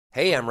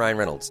Hey, I'm Ryan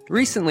Reynolds.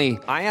 Recently,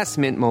 I asked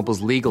Mint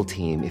Mobile's legal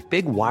team if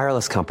big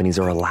wireless companies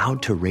are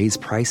allowed to raise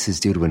prices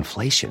due to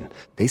inflation.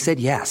 They said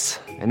yes.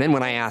 And then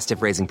when I asked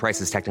if raising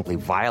prices technically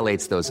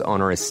violates those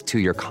onerous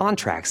two-year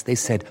contracts, they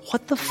said,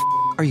 "What the f***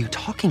 are you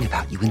talking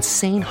about, you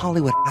insane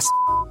Hollywood ass?"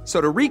 So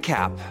to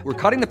recap, we're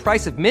cutting the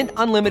price of Mint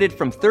Unlimited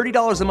from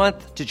 $30 a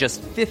month to just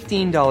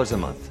 $15 a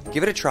month.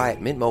 Give it a try at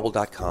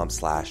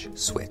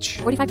mintmobile.com/switch.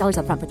 $45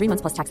 up front for 3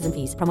 months plus taxes and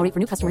fees. Promo rate for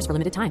new customers for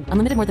limited time.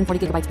 Unlimited more than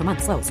 40 gigabytes per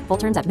month. Slows full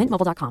terms at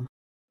mintmobile.com.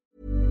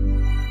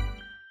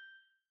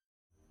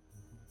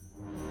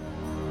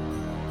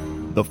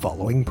 The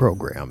following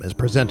program is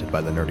presented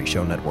by the Nerdy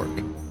Show Network,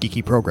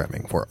 geeky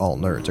programming for all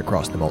nerds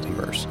across the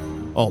multiverse.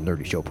 All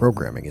Nerdy Show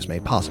programming is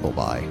made possible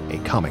by A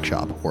Comic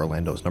Shop,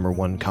 Orlando's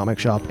 #1 comic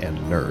shop and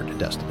nerd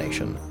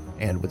destination,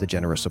 and with the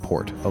generous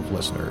support of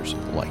listeners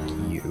like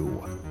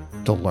you.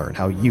 To learn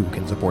how you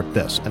can support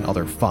this and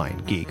other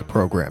fine geek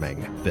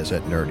programming,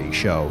 visit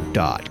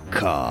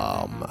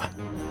nerdyshow.com.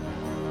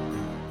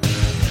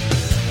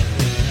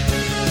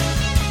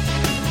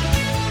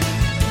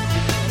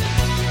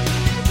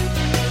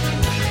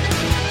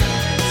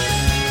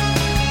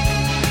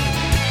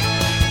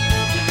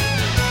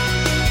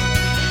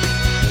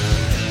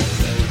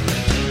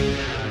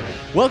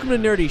 Welcome to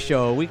Nerdy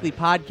Show, a weekly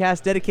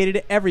podcast dedicated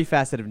to every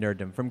facet of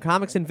nerddom, from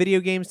comics and video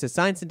games to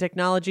science and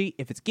technology.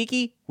 If it's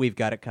geeky, we've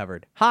got it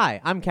covered.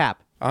 Hi, I'm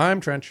Cap. I'm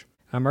Trench.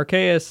 I'm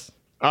Arceus.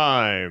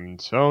 I'm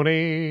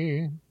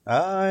Tony.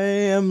 I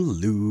am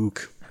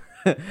Luke.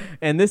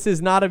 And this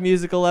is not a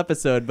musical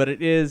episode, but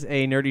it is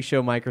a Nerdy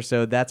Show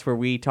microsode. That's where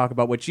we talk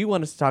about what you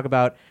want us to talk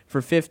about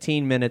for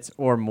 15 minutes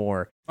or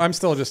more. I'm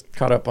still just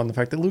caught up on the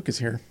fact that Luke is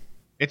here.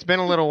 It's been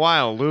a little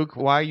while. Luke,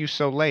 why are you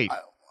so late?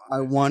 I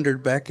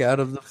wandered back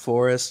out of the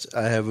forest.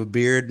 I have a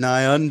beard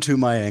nigh unto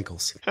my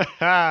ankles.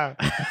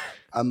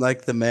 I'm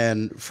like the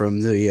man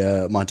from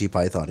the Monty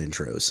Python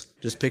intros.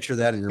 Just picture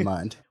that in your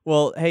mind.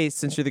 Well, hey,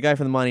 since you're the guy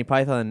from the Monty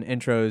Python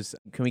intros,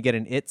 can we get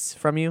an "it's"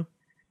 from you?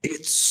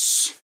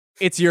 It's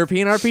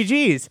European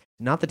RPGs.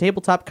 Not the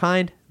tabletop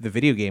kind, the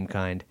video game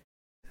kind.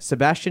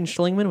 Sebastian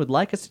Schlingman would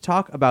like us to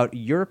talk about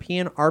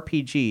European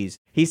RPGs.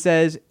 He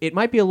says, it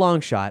might be a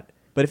long shot,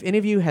 but if any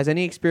of you has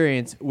any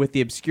experience with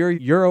the obscure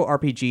Euro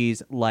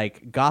RPGs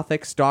like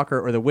Gothic, Stalker,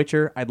 or The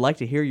Witcher, I'd like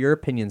to hear your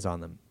opinions on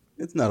them.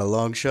 It's not a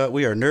long shot.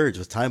 We are nerds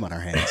with time on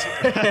our hands.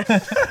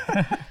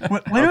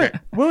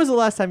 When was the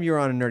last time you were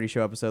on a Nerdy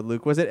Show episode,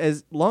 Luke? Was it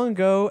as long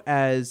ago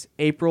as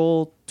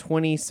April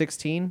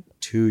 2016?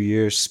 2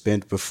 years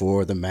spent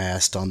before the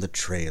mast on the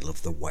trail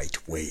of the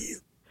white whale.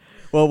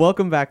 Well,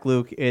 welcome back,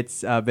 Luke.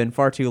 It's been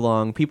far too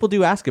long. People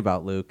do ask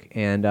about Luke,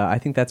 and I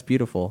think that's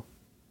beautiful.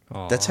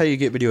 Aww. That's how you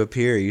get me to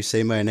appear. You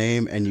say my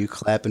name and you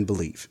clap and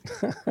believe.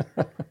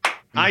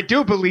 I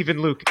do believe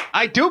in Luke.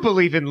 I do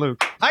believe in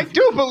Luke. I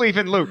do believe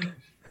in Luke.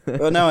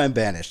 Well, now I'm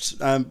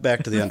banished. I'm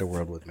back to the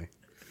underworld with me.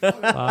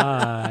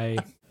 Bye.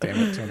 Damn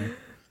it, Tony.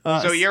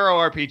 So Euro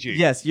RPG.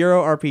 Yes,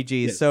 Euro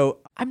RPGs. Yes. So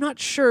I'm not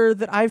sure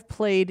that I've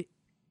played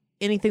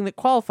anything that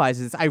qualifies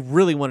as this. I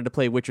really wanted to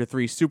play Witcher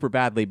 3 super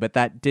badly, but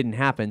that didn't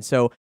happen.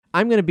 So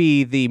I'm going to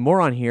be the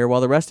moron here,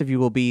 while the rest of you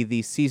will be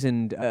the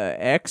seasoned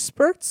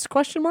experts, ?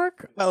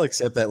 I'll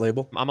accept that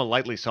label. I'm a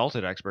lightly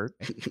salted expert.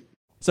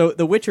 So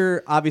The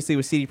Witcher, obviously,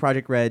 with CD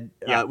Projekt Red,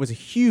 Yeah. was a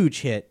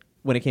huge hit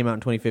when it came out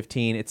in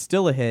 2015. It's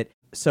still a hit.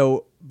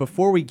 So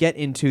before we get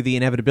into the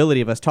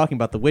inevitability of us talking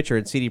about The Witcher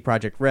and CD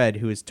Projekt Red,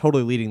 who is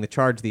totally leading the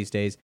charge these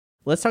days,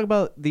 let's talk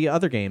about the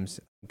other games.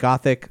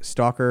 Gothic,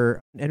 Stalker.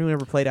 Anyone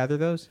ever played either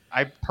of those?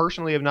 I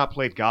personally have not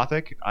played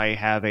Gothic. I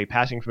have a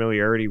passing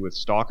familiarity with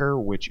Stalker,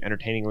 which,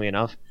 entertainingly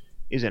enough,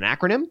 is an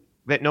acronym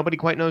that nobody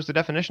quite knows the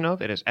definition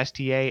of. It is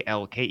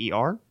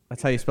STALKER.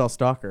 That's how you spell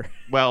Stalker.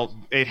 Well,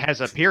 it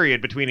has a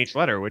period between each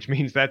letter, which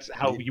means that's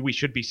how we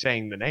should be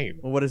saying the name.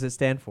 Well, what does it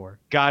stand for?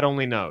 God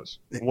only knows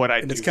what I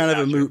do. And it's kind of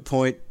a moot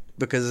point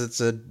because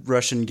it's a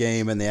Russian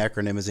game and the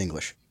acronym is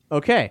English.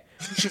 Okay.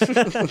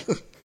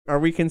 Are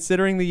we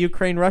considering the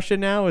Ukraine-Russia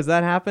now? Is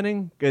that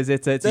happening? Because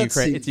it's a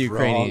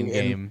Ukrainian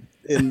game.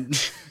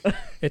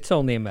 It's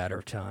only a matter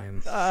of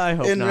time. I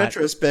hope in not.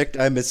 retrospect,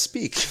 I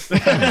misspeak.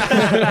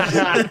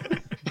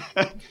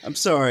 I'm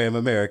sorry, I'm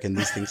American.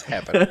 These things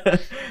happen.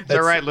 That's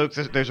all right, Luke.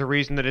 There's a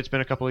reason that it's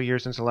been a couple of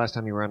years since the last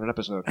time you were on an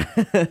episode.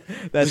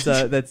 That's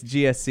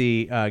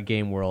GSC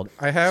Game World.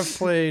 I have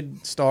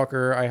played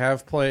Stalker. I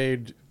have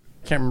played,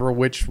 can't remember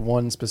which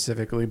one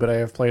specifically, but I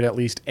have played at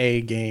least a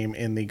game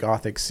in the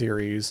Gothic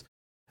series.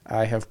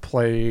 I have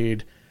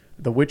played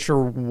The Witcher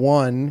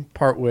 1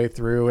 partway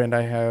through, and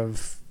I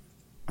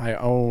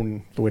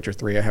own The Witcher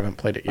 3. I haven't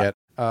played it yet.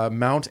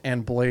 Mount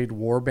and Blade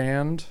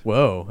Warband.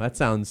 Whoa, that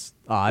sounds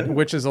odd.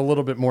 Which is a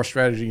little bit more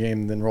strategy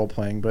game than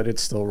role-playing, but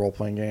it's still a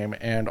role-playing game.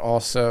 And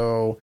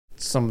also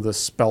some of the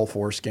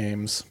Spellforce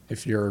games,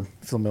 if you're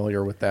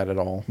familiar with that at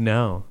all.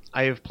 No.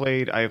 I have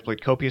played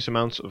copious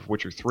amounts of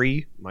Witcher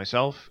 3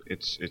 myself.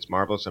 It's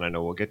marvelous, and I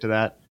know we'll get to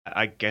that.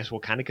 I guess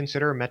we'll kind of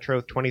consider Metro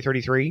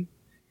 2033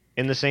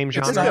 in the same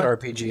genre. It's got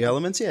RPG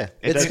elements, yeah.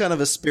 It's kind of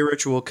a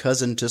spiritual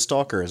cousin to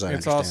Stalker, as I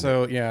understand. It's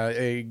also,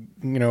 a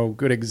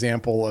good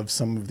example of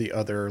some of the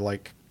other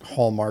like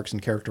hallmarks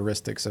and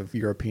characteristics of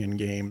European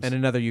games. And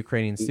another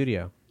Ukrainian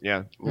studio.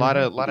 Yeah, a lot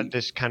of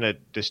this kind of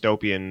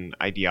dystopian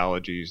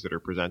ideologies that are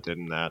presented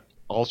in that.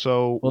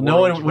 Also, Well, no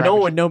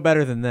one would know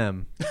better than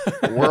them.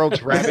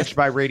 Worlds ravaged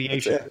by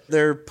radiation.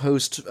 Their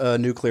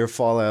post-nuclear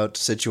fallout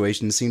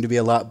situations seem to be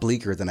a lot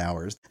bleaker than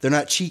ours. They're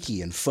not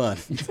cheeky and fun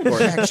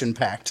or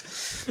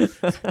action-packed. They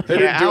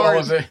didn't do all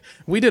of it.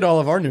 We did all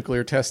of our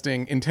nuclear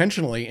testing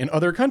intentionally in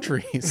other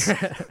countries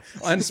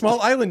on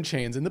small island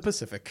chains in the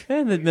Pacific.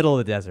 In the middle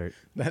of the desert.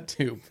 That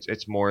too.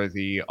 It's more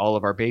the all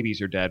of our babies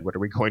are dead. What are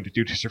we going to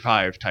do to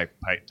survive type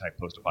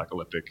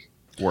post-apocalyptic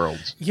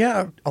worlds.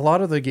 Yeah, a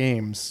lot of the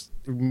games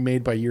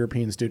made by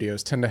European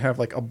studios tend to have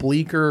like a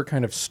bleaker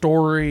kind of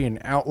story and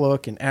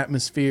outlook and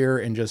atmosphere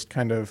and just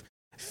kind of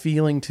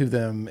feeling to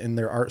them in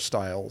their art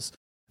styles.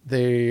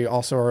 They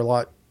also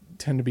are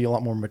tend to be a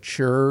lot more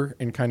mature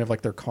in kind of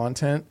like their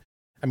content.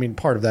 I mean,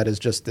 part of that is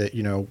just that,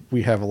 you know,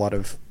 we have a lot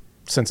of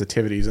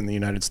sensitivities in the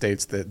United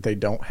States that they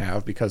don't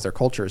have because their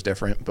culture is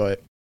different,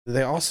 but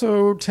they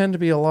also tend to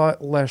be a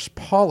lot less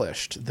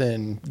polished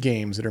than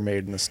games that are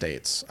made in the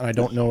States. And I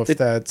don't know if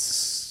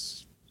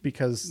that's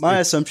because... My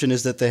assumption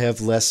is that they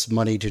have less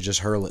money to just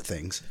hurl at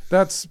things.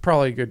 That's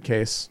probably a good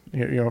case,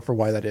 you know, for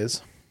why that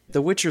is.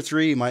 The Witcher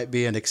 3 might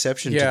be an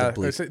exception to the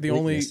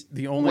bleakness.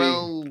 The only...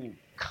 Well,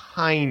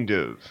 kind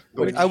of.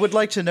 I would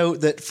like to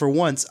note that for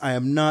once, I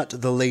am not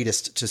the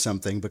latest to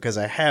something because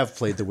I have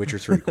played The Witcher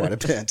 3 quite a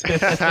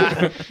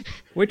bit.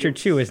 Witcher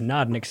 2 is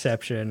not an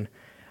exception.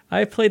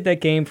 I played that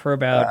game for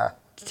about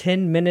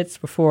 10 minutes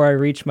before I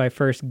reached my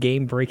first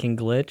game-breaking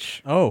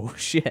glitch. Oh,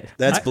 shit.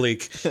 That's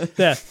bleak.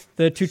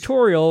 The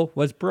tutorial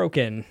was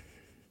broken.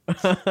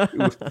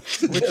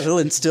 It'll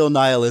instill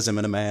nihilism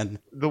in a man.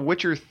 The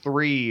Witcher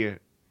 3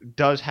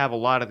 does have a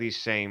lot of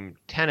these same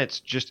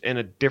tenets, just in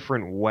a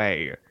different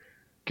way.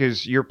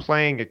 Because you're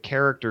playing a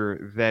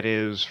character that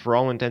is, for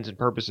all intents and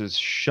purposes,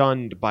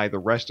 shunned by the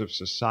rest of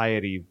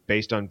society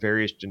based on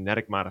various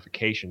genetic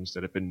modifications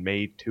that have been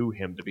made to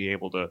him to be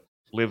able to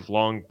live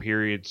long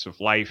periods of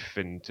life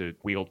and to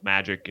wield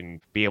magic and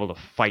be able to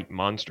fight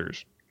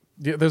monsters.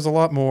 Yeah, there's a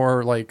lot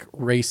more like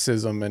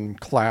racism and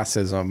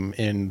classism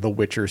in the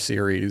Witcher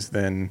series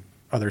than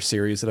other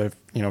series that I've,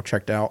 you know,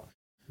 checked out.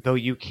 Though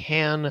you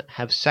can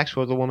have sex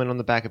with a woman on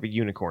the back of a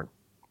unicorn.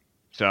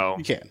 So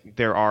You can.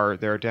 there are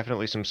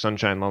definitely some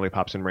sunshine,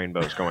 lollipops, and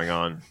rainbows going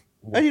on.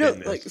 And you know, within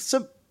this.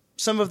 like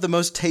some of the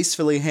most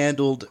tastefully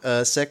handled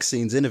sex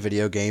scenes in a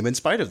video game, in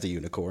spite of the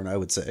unicorn, I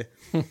would say.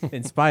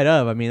 In spite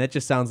of, I mean, that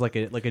just sounds like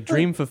a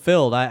dream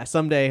fulfilled.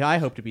 Someday I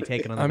hope to be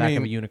taken on the back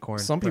of a unicorn.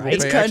 Some people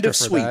It's pay kind extra of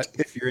for sweet that.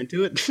 if you're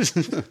into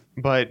it.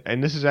 But,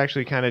 and this is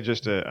actually kind of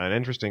just an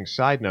interesting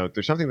side note,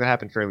 there's something that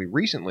happened fairly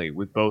recently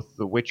with both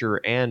The Witcher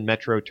and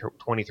Metro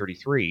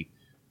 2033,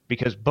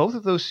 because both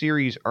of those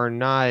series are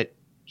not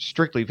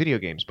strictly video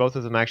games. Both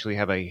of them actually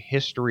have a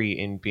history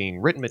in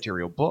being written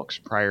material books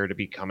prior to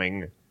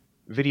becoming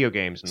video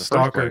games in the first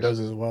Stalker place. does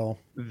as well.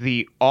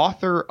 The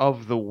author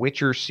of the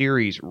Witcher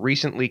series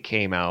recently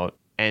came out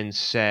and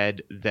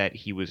said that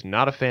he was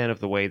not a fan of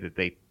the way that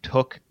they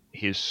took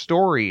his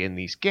story in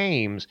these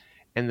games,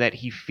 and that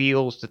he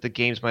feels that the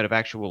games might have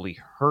actually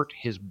hurt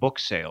his book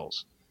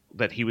sales,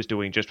 that he was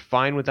doing just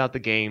fine without the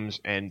games,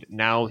 and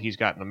now he's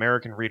gotten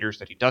American readers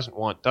that he doesn't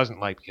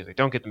like because they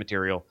don't get the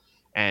material,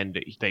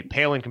 and they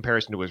pale in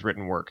comparison to his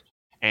written work.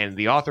 And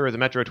the author of the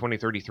Metro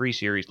 2033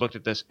 series looked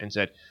at this and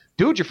said,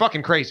 "Dude, you're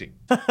fucking crazy."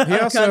 He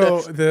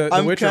also the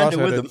I'm Witcher kinda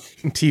also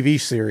with had a TV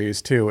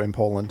series too in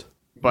Poland.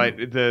 But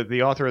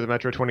the author of the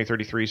Metro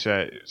 2033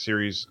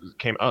 series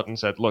came out and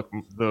said, "Look,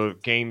 the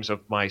games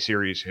of my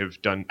series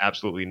have done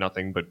absolutely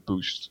nothing but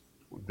boost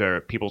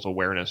their people's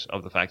awareness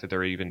of the fact that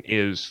there even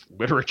is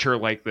literature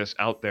like this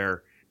out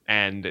there,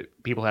 and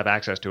people have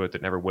access to it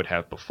that never would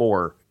have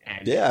before."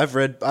 And Yeah, I've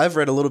read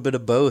a little bit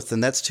of both,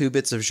 and that's two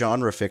bits of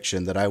genre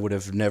fiction that I would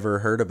have never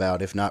heard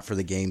about if not for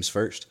the games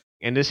first.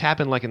 And this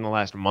happened like in the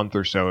last month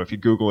or so. If you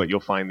Google it, you'll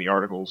find the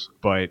articles.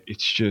 But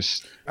it's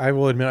just... I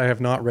will admit I have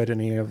not read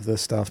any of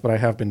this stuff, but I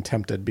have been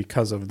tempted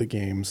because of the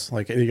games.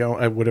 Like, you know,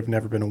 I would have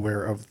never been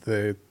aware of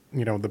the,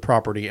 you know, the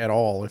property at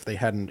all if they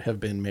hadn't have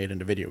been made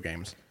into video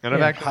games. And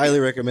I've actually... Highly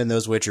recommend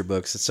those Witcher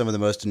books. It's some of the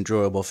most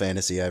enjoyable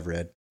fantasy I've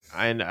read.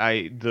 And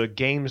the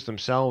games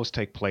themselves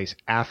take place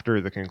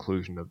after the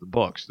conclusion of the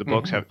books. The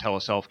books tell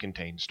a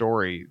self-contained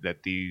story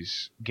that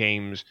these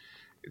games,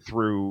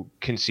 through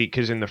conceit,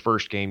 because in the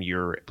first game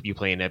you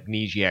play an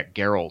amnesiac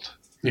Geralt,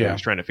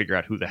 who's trying to figure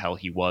out who the hell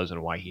he was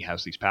and why he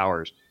has these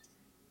powers,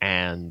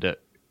 and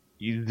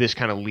this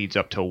kind of leads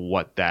up to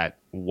what that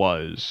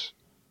was.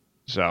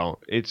 So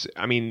it's,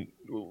 I mean,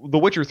 The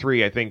Witcher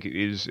 3, I think,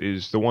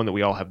 is the one that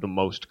we all have the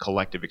most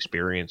collective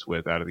experience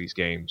with out of these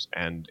games,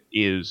 and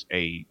is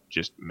a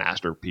just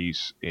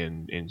masterpiece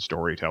in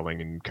storytelling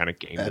and kind of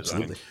game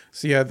Absolutely. design.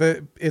 So yeah,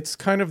 it's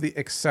kind of the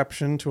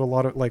exception to a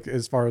lot of, like,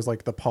 as far as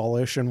like the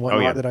polish and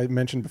whatnot that I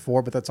mentioned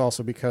before, but that's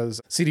also because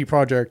CD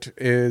Projekt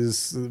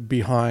is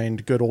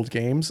behind good old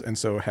games and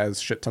so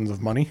has shit tons of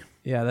money.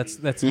 Yeah,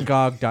 that's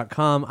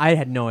GOG.com. I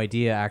had no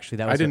idea, actually.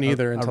 That was I didn't a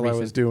either until I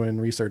recent- was doing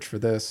research for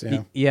this.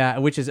 Yeah. Yeah,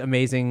 which is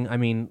amazing. I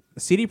mean,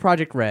 CD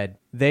Projekt Red,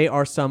 they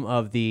are some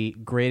of the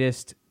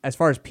greatest, as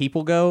far as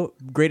people go,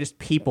 greatest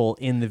people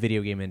in the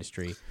video game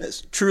industry.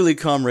 It's truly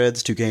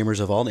comrades to gamers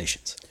of all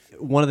nations.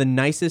 One of the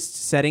nicest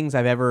settings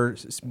I've ever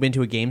been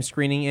to a game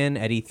screening in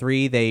at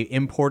E3. They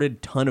imported a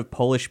ton of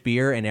Polish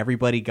beer, and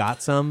everybody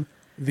got some.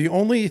 The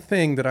only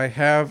thing that I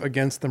have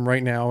against them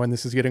right now, and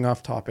this is getting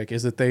off topic,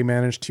 is that they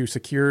managed to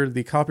secure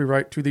the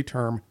copyright to the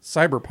term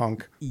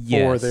cyberpunk for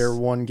Yes. their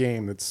one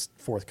game that's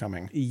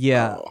forthcoming.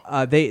 Yeah,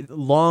 they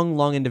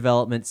long in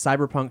development.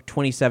 Cyberpunk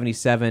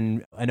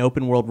 2077, an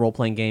open world role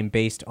playing game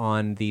based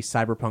on the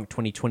Cyberpunk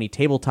 2020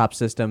 tabletop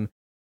system.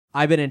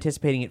 I've been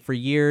anticipating it for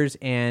years,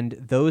 and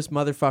those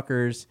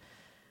motherfuckers,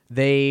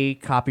 they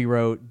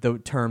copywrote the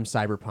term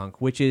cyberpunk,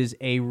 which is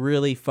a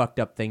really fucked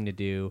up thing to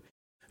do.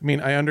 I mean,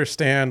 I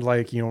understand,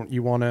 like, you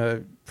want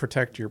to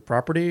protect your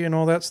property and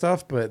all that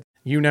stuff, but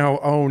you now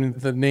own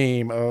the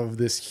name of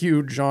this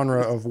huge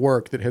genre of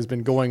work that has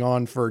been going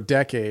on for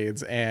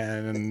decades,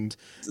 and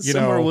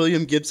Somewhere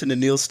William Gibson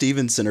and Neil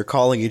Stephenson are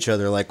calling each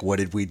other like, what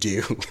did we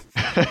do?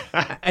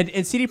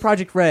 And CD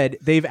Projekt Red,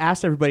 they've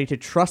asked everybody to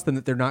trust them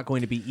that they're not going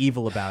to be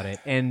evil about it.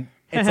 And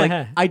it's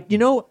like,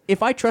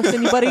 if I trust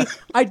anybody,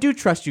 I do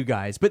trust you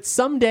guys. But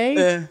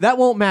someday, that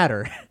won't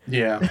matter.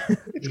 Yeah.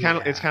 It's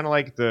kind of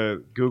like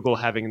the Google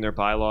having in their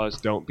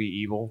bylaws, don't be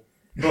evil.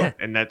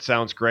 And that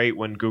sounds great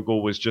when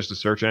Google was just a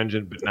search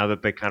engine, but now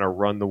that they kind of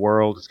run the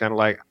world, it's kind of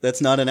like,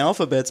 That's not in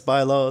Alphabet's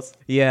bylaws.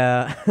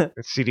 Yeah.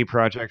 it's CD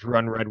Projekt,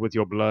 run red with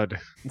your blood.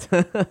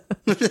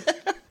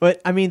 But,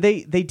 I mean,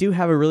 they do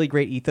have a really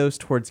great ethos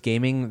towards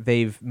gaming.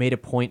 They've made a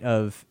point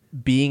of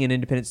being an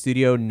independent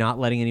studio, not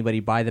letting anybody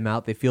buy them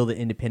out. They feel that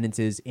independence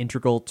is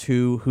integral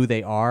to who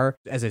they are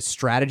as a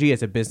strategy,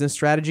 as a business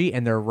strategy,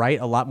 and they're right.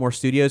 A lot more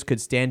studios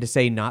could stand to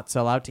say not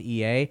sell out to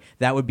EA.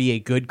 That would be a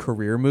good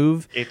career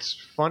move. It's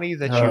funny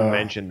that you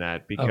mentioned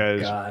that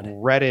because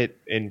Reddit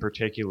in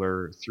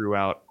particular,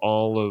 throughout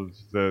all of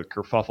the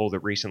kerfuffle that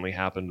recently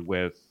happened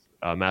with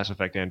Mass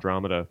Effect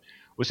Andromeda,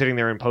 was sitting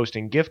there and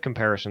posting GIF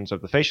comparisons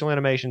of the facial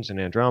animations in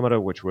Andromeda,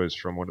 which was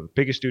from one of the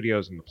biggest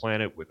studios on the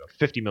planet with a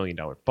 $50 million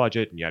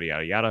budget and yada,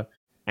 yada, yada.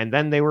 And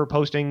then they were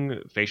posting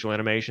facial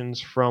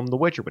animations from The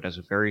Witcher, but has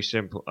a very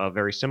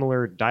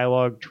similar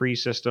dialogue tree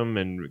system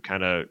and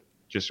kind of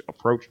just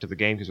approach to the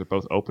game because they're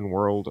both open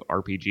world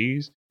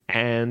RPGs.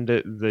 And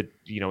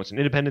it's an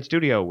independent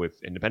studio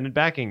with independent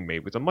backing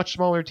made with a much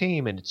smaller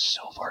team, and it's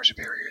so far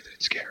superior that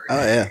it's scary.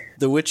 Oh, yeah.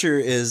 The Witcher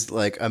is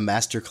like a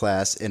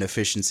masterclass in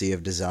efficiency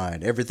of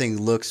design.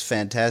 Everything looks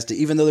fantastic.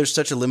 Even though there's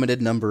such a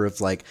limited number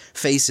of like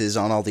faces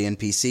on all the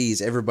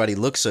NPCs, everybody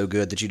looks so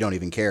good that you don't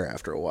even care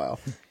after a while.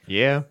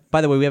 Yeah.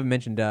 By the way, we haven't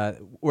mentioned,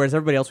 whereas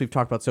everybody else we've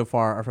talked about so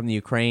far are from the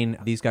Ukraine,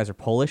 these guys are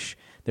Polish.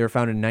 They were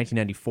founded in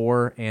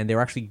 1994, and they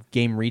were actually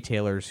game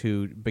retailers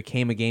who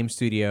became a game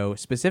studio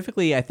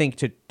specifically, I think,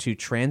 to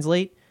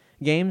translate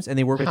games, and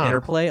they work with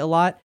Interplay a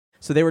lot.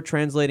 So they were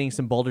translating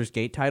some Baldur's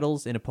Gate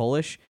titles into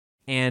Polish,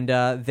 and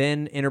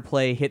then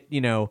Interplay hit,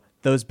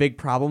 those big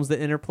problems that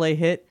Interplay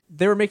hit.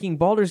 They were making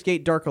Baldur's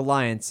Gate Dark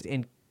Alliance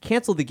and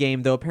canceled the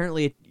game, though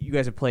apparently you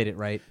guys have played it,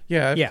 right?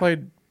 Yeah, I've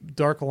played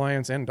Dark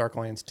Alliance and Dark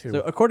Alliance 2. So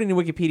according to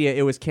Wikipedia,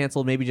 it was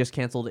canceled, maybe just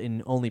canceled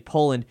in only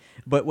Poland.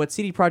 But what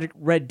CD Projekt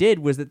Red did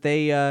was that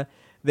they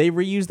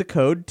reused the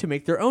code to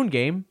make their own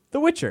game, The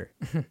Witcher.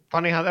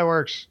 Funny how that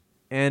works.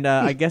 And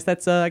I guess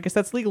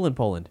that's legal in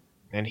Poland.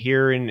 And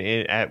here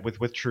with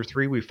Witcher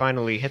 3, we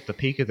finally hit the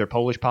peak of their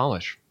Polish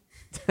polish.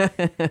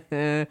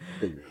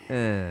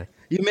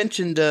 You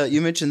mentioned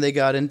they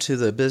got into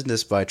the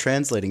business by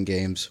translating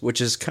games,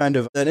 which is kind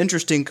of an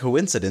interesting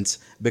coincidence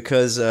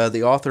because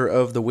the author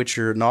of the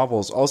Witcher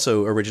novels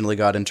also originally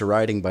got into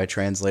writing by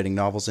translating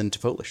novels into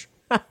Polish.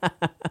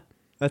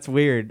 That's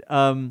weird.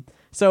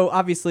 So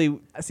obviously,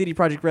 CD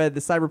Projekt Red,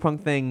 the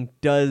cyberpunk thing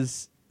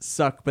does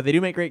suck, but they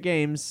do make great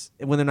games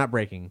when they're not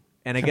breaking.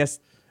 And I guess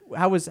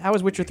how was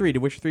Witcher 3? Did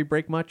Witcher 3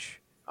 break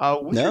much?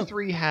 Witcher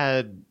 3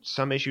 had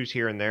some issues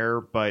here and there,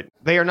 but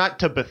they are not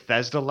to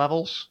Bethesda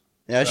levels.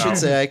 Yeah, I should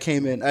say I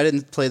came in. I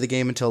didn't play the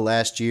game until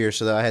last year,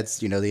 so I had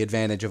the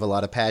advantage of a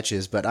lot of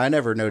patches. But I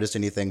never noticed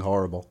anything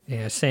horrible.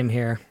 Yeah, same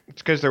here.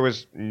 It's because there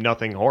was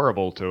nothing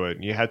horrible to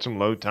it. You had some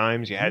load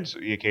times, you had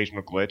the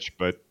occasional glitch,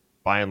 but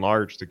by and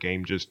large, the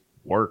game just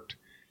worked.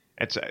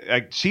 It's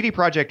CD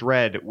Projekt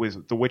Red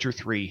with The Witcher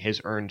 3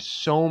 has earned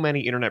so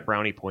many internet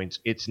brownie points.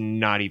 It's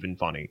not even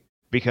funny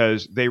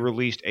because they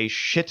released a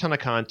shit ton of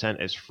content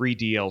as free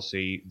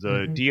DLC.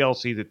 The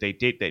DLC that they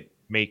did that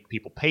make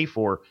people pay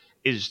for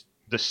is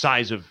the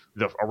size of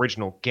the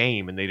original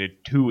game, and they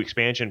did 2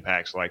 expansion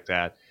packs like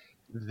that.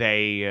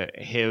 They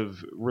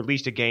have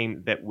released a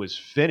game that was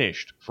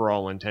finished for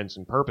all intents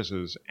and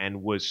purposes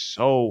and was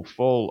so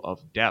full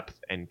of depth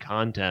and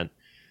content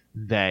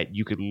that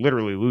you could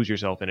literally lose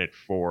yourself in it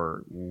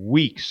for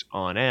weeks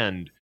on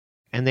end.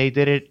 And they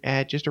did it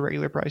at just a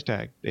regular price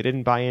tag. They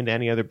didn't buy into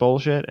any other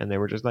bullshit, and they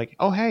were just like,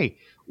 oh, hey,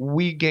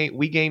 we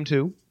game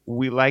too.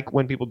 we like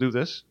when people do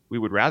this. We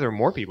would rather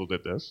more people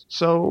did this.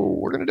 So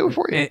we're going to do it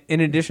for you.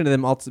 In addition to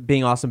them also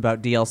being awesome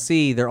about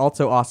DLC, they're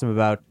also awesome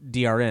about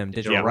DRM,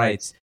 digital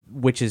rights,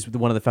 which is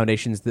one of the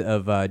foundations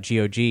of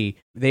GOG.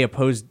 They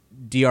oppose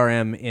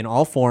DRM in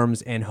all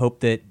forms and hope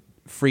that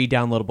free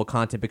downloadable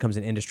content becomes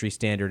an industry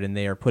standard, and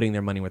they are putting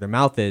their money where their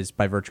mouth is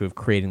by virtue of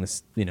creating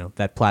this,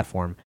 that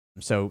platform.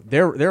 So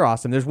they're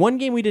awesome. There's one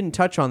game we didn't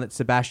touch on that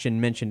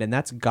Sebastian mentioned, and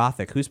that's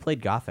Gothic. Who's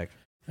played Gothic?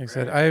 Like I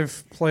said,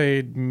 I've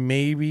played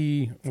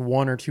maybe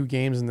 1 or 2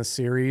 games in the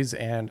series,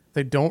 and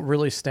they don't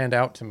really stand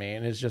out to me.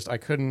 And it's just I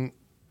couldn't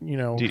get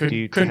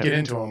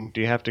into them. Do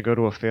you have to go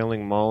to a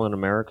failing mall in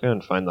America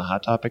and find the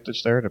Hot Topic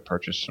that's there to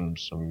purchase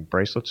some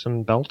bracelets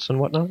and belts and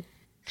whatnot?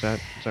 Is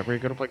that where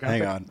you go to play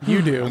Gothic? Hang on.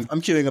 You do.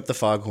 I'm queuing up the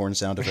foghorn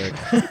sound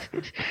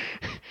effect.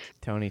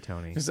 Tony.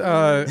 'Cause,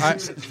 I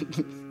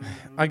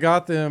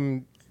got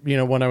them,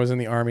 when I was in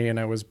the Army and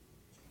I was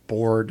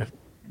bored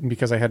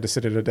because I had to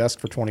sit at a desk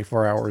for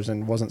 24 hours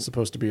and wasn't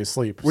supposed to be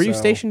asleep. Were you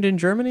stationed in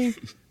Germany?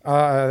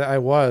 I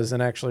was,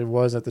 and actually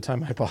was at the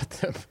time I bought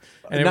them.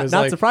 And it was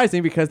not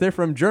surprising because they're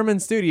from German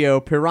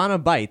studio Piranha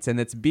Bytes, and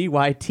it's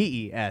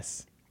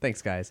BYTES.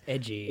 Thanks, guys.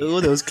 Edgy.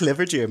 Oh, those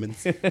clever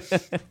Germans.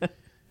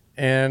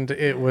 And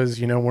it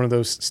was, one of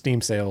those Steam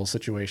sales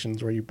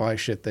situations where you buy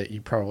shit that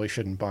you probably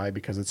shouldn't buy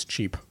because it's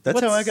cheap. That's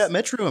how I got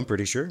Metro, I'm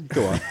pretty sure.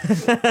 Go on.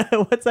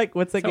 What's that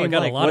how I game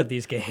got like? a lot of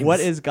these games. What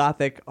is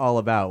Gothic all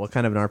about? What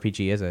kind of an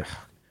RPG is it?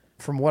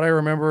 From what I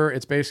remember,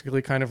 it's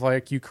basically kind of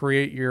like you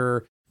create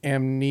your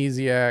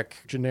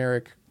amnesiac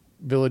generic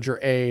villager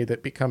A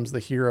that becomes the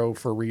hero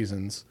for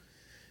reasons.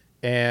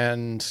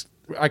 And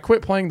I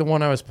quit playing the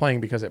one I was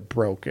playing because it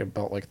broke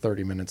about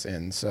 30 minutes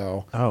in.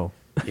 So,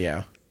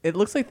 yeah. It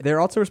looks like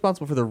they're also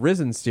responsible for the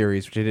Risen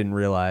series, which I didn't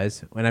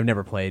realize, and I've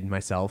never played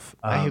myself.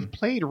 I have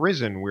played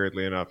Risen,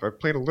 weirdly enough. I've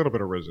played a little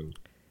bit of Risen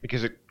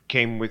because it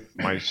came with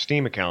my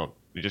Steam account.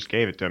 You just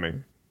gave it to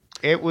me.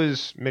 It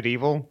was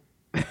medieval.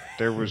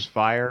 There was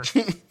fire,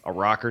 a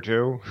rock or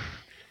two.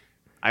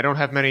 I don't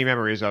have many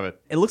memories of it.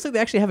 It looks like they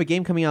actually have a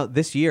game coming out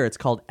this year. It's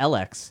called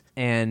LX,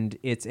 and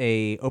it's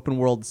a open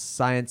world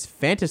science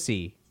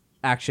fantasy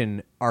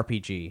action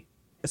RPG.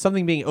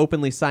 Something being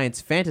openly science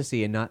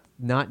fantasy and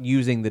not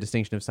using the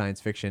distinction of science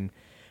fiction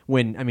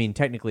when,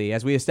 technically,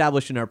 as we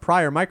established in our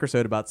prior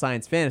microsode about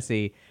science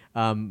fantasy,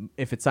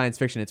 if it's science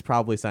fiction, it's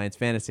probably science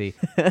fantasy.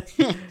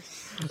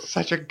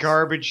 Such a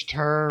garbage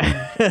term.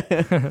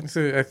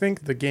 So I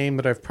think the game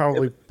that I've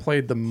probably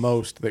played the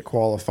most that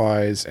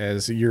qualifies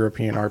as a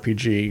European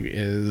RPG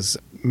is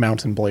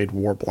Mountain Blade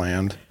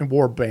Warband.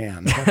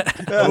 Warband,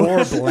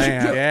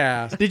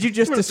 yeah. Did you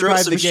just I'm gonna describe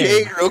throw some the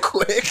game? shade real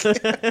quick.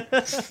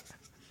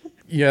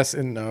 Yes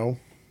and no.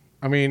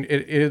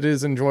 It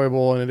is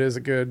enjoyable and it is a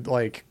good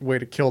way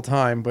to kill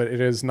time, but it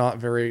is not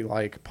very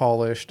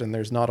polished, and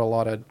there's not a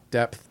lot of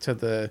depth to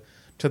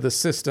the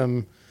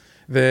system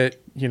that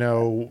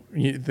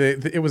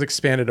it was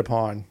expanded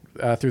upon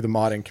through the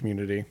modding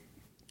community.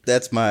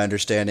 That's my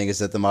understanding, is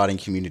that the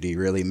modding community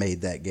really made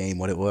that game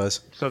what it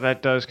was. So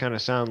that does kind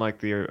of sound like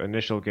the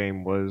initial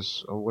game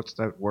was, what's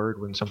that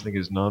word when something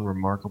is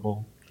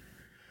non-remarkable?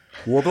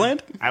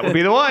 Warbland? That would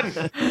be the one.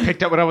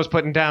 Picked up what I was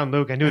putting down,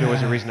 Luke. I knew there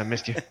was a reason I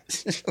missed you.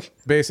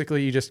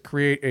 Basically, you just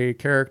create a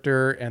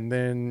character, and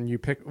then you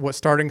pick what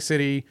starting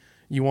city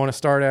you want to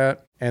start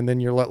at, and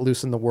then you're let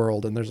loose in the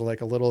world. And there's a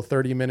little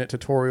 30-minute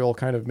tutorial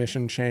kind of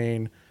mission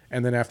chain.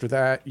 And then after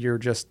that, you're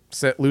just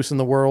set loose in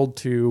the world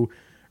to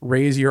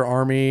raise your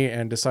army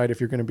and decide if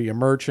you're going to be a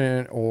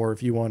merchant or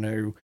if you want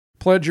to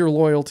pledge your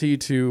loyalty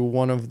to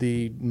one of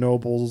the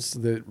nobles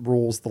that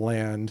rules the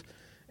land.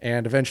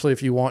 And eventually,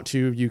 if you want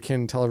to, you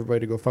can tell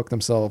everybody to go fuck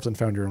themselves and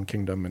found your own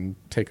kingdom and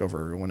take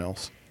over everyone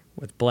else.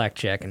 With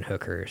blackjack and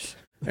hookers.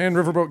 And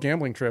riverboat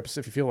gambling trips,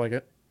 if you feel like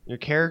it. Your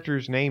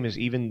character's name is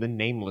even the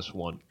nameless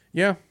one.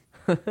 Yeah.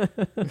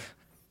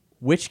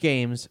 Which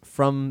games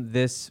from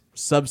this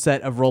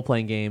subset of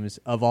role-playing games,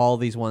 of all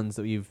these ones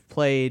that you've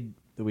played,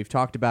 that we've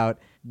talked about,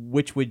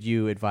 which would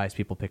you advise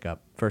people pick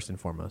up, first and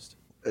foremost?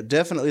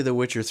 Definitely The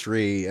Witcher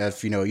 3,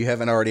 if you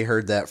haven't already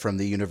heard that from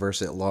the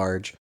universe at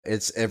large.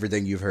 It's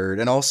everything you've heard.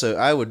 And also,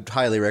 I would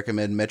highly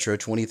recommend Metro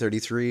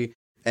 2033,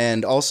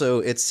 and also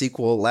its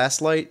sequel,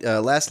 Last Light.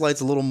 Last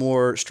Light's a little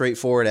more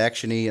straightforward,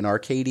 actiony, and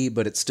arcadey,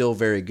 but it's still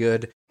very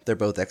good. They're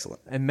both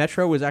excellent. And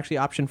Metro was actually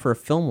optioned for a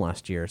film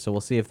last year, so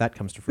we'll see if that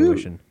comes to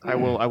fruition. I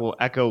will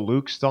echo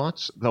Luke's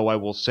thoughts, though I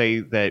will say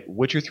that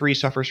Witcher 3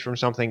 suffers from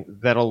something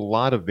that a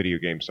lot of video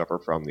games suffer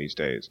from these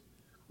days,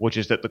 which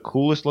is that the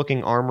coolest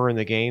looking armor in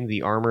the game,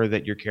 the armor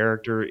that your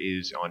character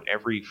is on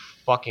every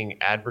fucking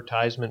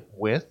advertisement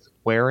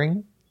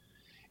wearing,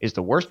 is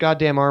the worst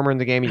goddamn armor in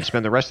the game. You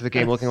spend the rest of the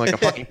game looking like a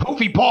fucking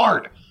poofy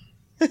bard.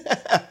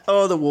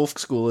 Oh, the Wolf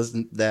School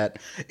isn't that.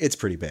 It's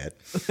pretty bad.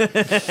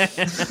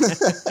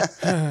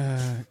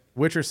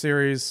 Witcher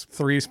series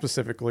 3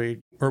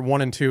 specifically, or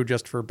 1 and 2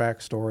 just for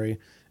backstory,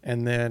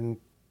 and then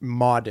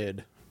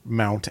modded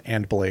Mount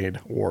and Blade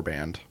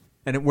Warband.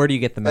 And where do you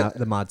get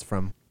the mods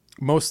from?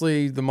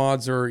 Mostly the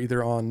mods are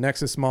either on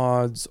Nexus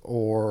Mods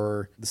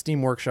or the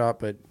Steam Workshop,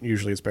 but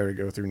usually it's better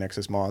to go through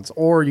Nexus Mods,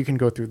 or you can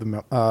go through the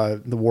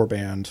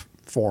Warband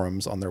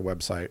forums on their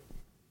website.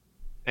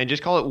 And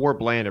just call it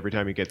Warbland every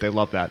time you get. They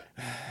love that.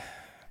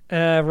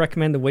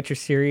 Recommend the Witcher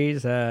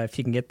series if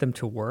you can get them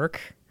to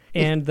work.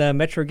 And the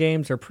Metro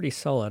games are pretty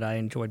solid. I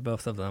enjoyed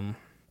both of them.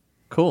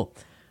 Cool.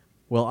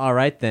 Well, all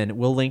right then.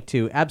 We'll link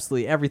to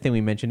absolutely everything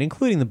we mentioned,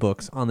 including the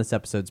books, on this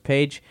episode's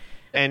page.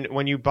 And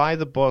when you buy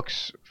the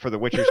books for the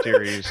Witcher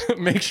series,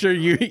 make sure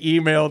you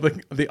email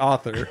the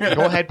author.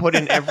 Go ahead, put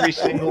in every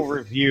single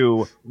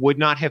review. Would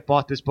not have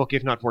bought this book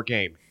if not for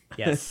game.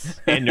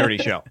 Yes. And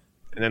Nerdy Show.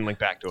 And then link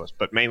back to us,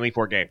 but mainly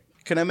for game.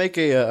 Can I make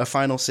a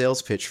final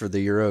sales pitch for the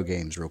Euro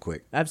games real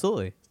quick?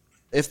 Absolutely.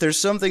 If there's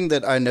something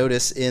that I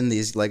notice in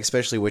these, like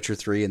especially Witcher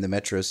 3 and the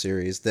Metro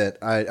series, that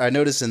I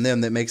notice in them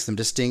that makes them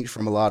distinct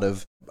from a lot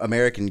of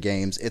American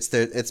games, it's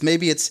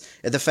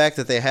the fact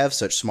that they have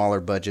such smaller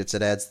budgets.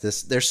 It adds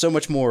this. There's so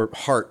much more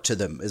heart to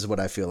them, is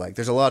what I feel like.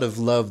 There's a lot of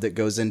love that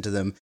goes into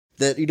them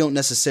that you don't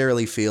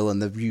necessarily feel in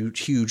the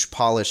huge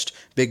polished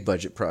big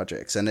budget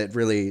projects, and it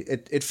really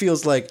it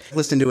feels like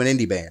listening to an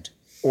indie band.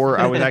 Or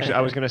I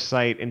was going to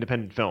cite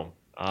independent film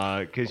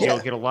because you'll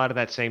get a lot of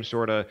that same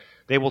sort of.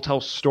 They will tell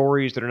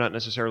stories that are not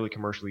necessarily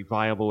commercially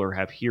viable or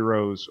have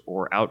heroes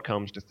or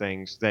outcomes to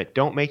things that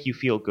don't make you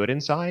feel good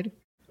inside.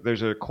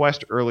 There's a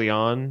quest early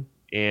on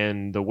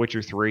in The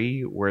Witcher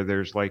 3 where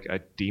there's like a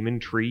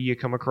demon tree you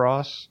come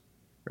across,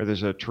 or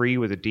there's a tree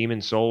with a demon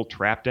soul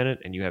trapped in it,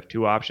 and you have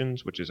two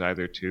options, which is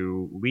either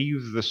to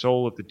leave the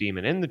soul of the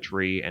demon in the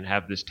tree and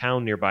have this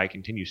town nearby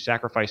continue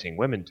sacrificing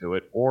women to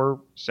it,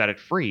 or set it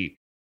free.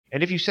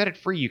 And if you set it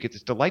free, you get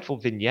this delightful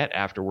vignette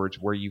afterwards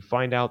where you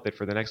find out that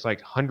for the next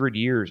 100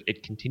 years,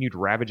 it continued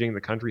ravaging the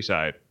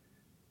countryside.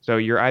 So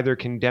you're either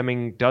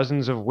condemning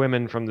dozens of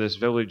women from this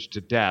village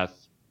to death,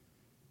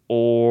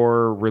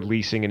 or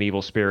releasing an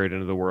evil spirit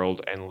into the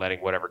world and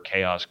letting whatever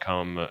chaos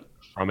come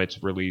from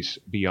its release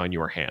be on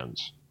your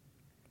hands.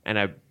 And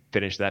I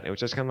finished that, and it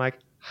was just kind of like,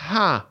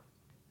 huh.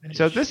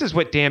 So this is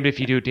what damned if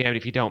you do, damned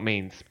if you don't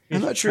means.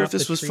 I'm not sure if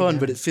this was fun,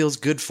 but it feels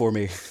good for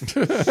me.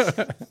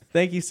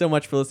 Thank you so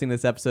much for listening to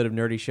this episode of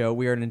Nerdy Show.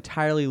 We are an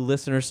entirely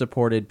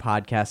listener-supported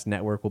podcast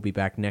network. We'll be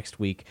back next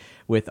week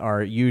with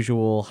our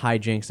usual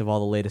hijinks of all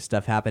the latest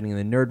stuff happening in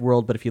the nerd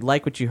world. But if you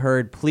like what you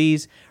heard,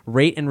 please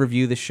rate and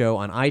review the show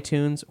on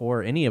iTunes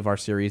or any of our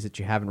series that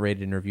you haven't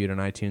rated and reviewed on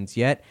iTunes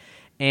yet.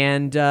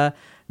 And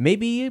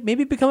maybe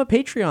become a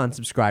Patreon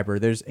subscriber.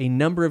 There's a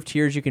number of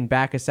tiers you can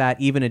back us at.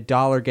 Even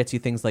 $1 gets you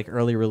things like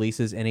early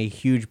releases and a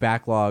huge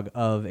backlog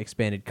of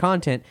expanded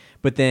content.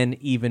 But then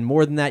even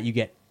more than that, you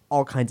get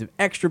all kinds of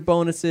extra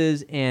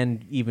bonuses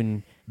and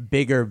even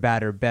bigger,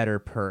 badder, better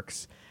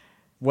perks.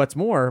 What's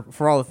more,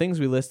 for all the things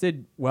we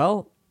listed,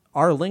 well,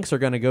 our links are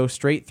going to go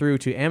straight through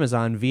to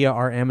Amazon via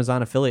our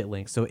Amazon affiliate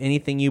link. So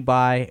anything you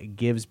buy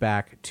gives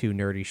back to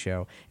Nerdy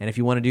Show. And if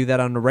you want to do that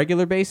on a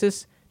regular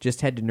basis,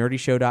 just head to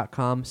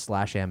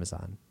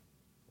nerdyshow.com/Amazon.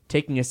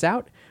 Taking us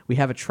out, we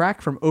have a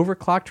track from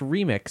Overclocked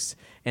Remix,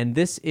 and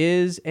this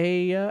is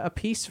a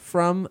piece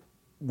from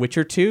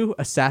Witcher 2,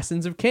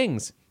 Assassins of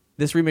Kings.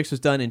 This remix was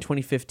done in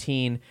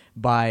 2015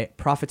 by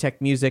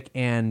Prophetech Music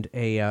and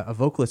a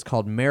vocalist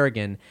called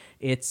Merrigan.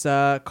 It's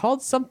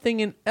called something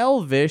in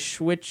Elvish,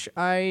 which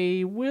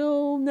I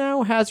will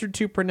now hazard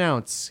to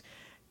pronounce.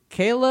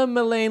 Kayla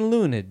Melaine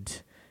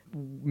Lunid.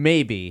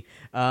 Maybe.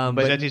 But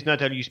that is not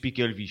how you speak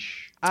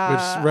Elvish.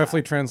 Which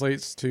roughly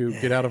translates to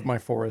 "Get out of my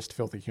forest,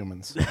 filthy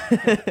humans."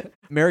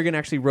 Merrigan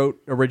actually wrote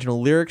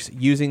original lyrics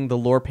using the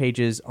lore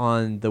pages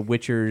on The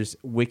Witcher's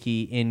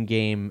wiki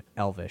in-game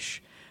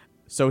Elvish.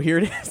 So here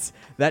it is,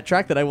 that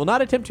track that I will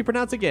not attempt to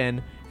pronounce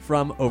again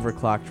from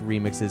Overclocked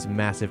Remix's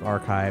massive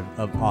archive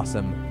of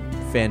awesome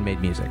fan-made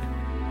music.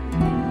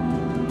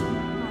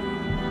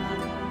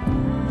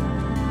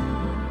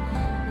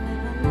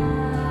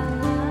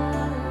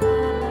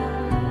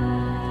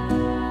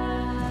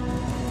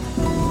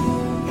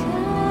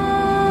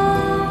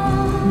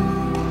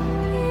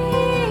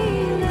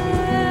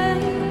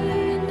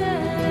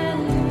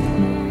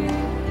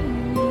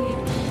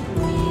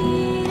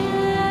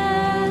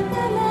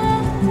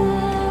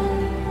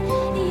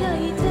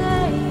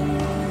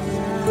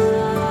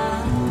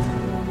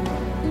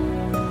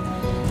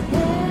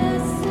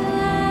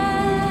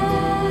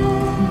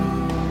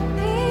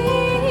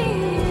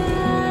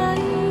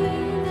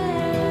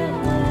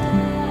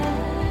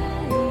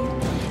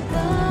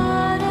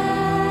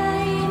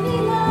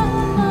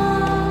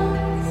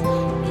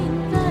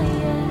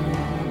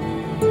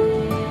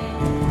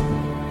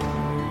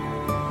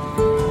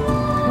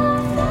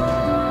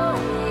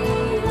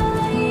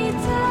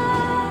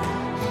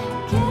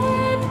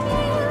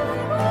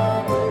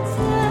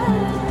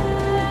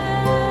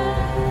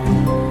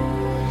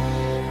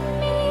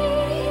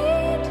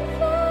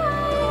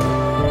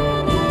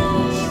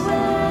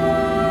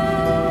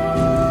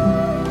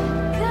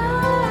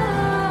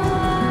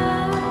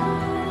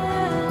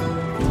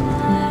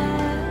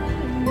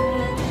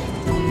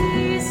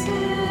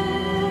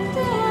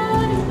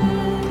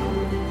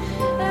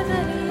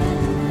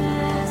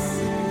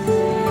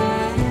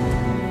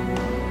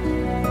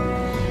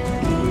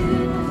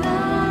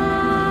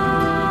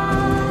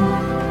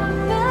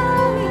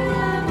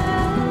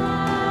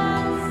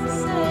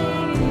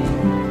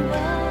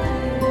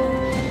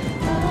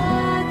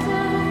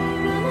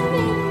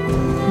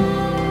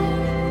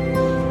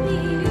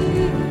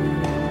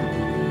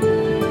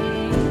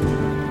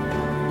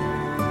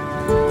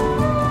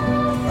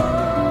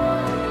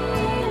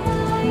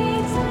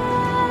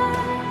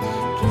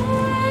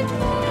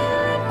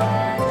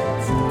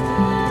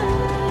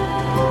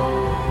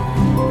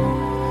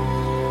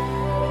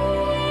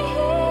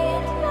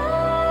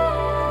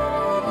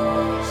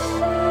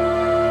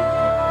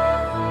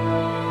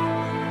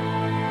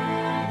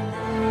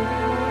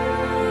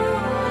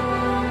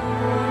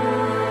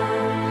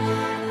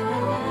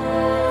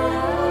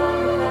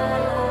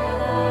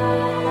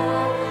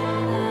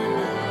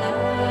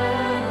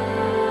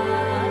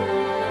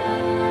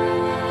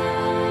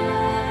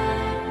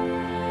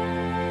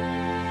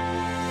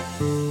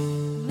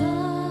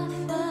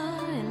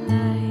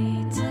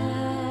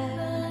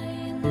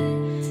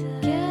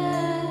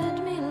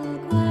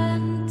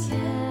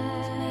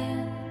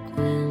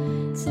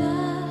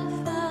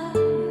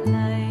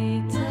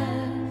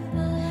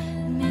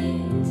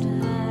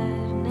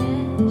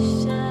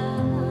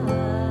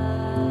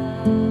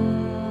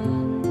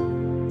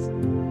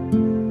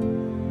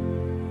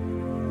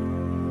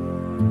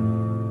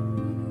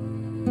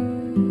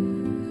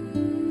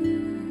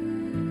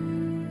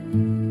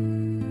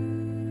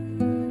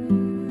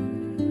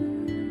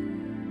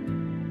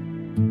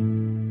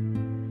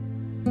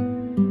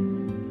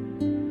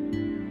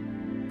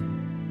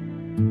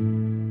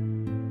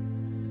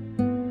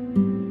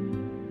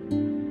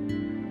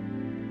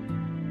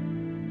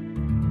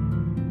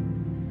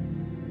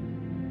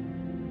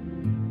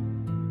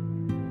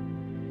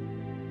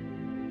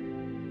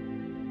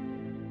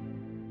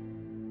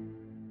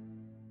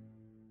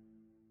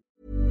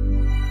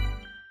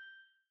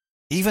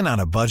 Even on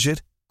a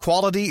budget,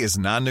 quality is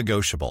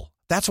non-negotiable.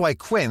 That's why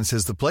Quince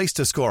is the place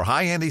to score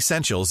high-end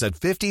essentials at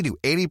 50 to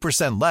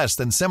 80% less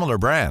than similar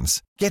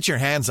brands. Get your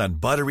hands on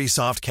buttery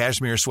soft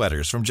cashmere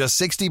sweaters from just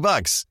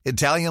 $60,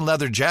 Italian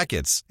leather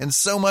jackets, and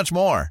so much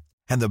more.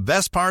 And the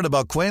best part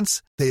about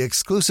Quince, they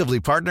exclusively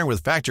partner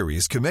with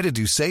factories committed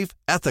to safe,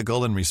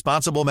 ethical, and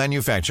responsible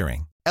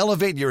manufacturing.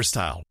 Elevate your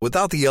style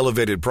without the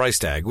elevated price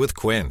tag with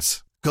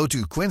Quince. Go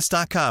to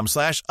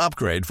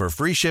quince.com/upgrade for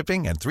free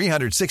shipping and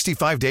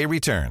 365-day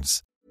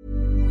returns.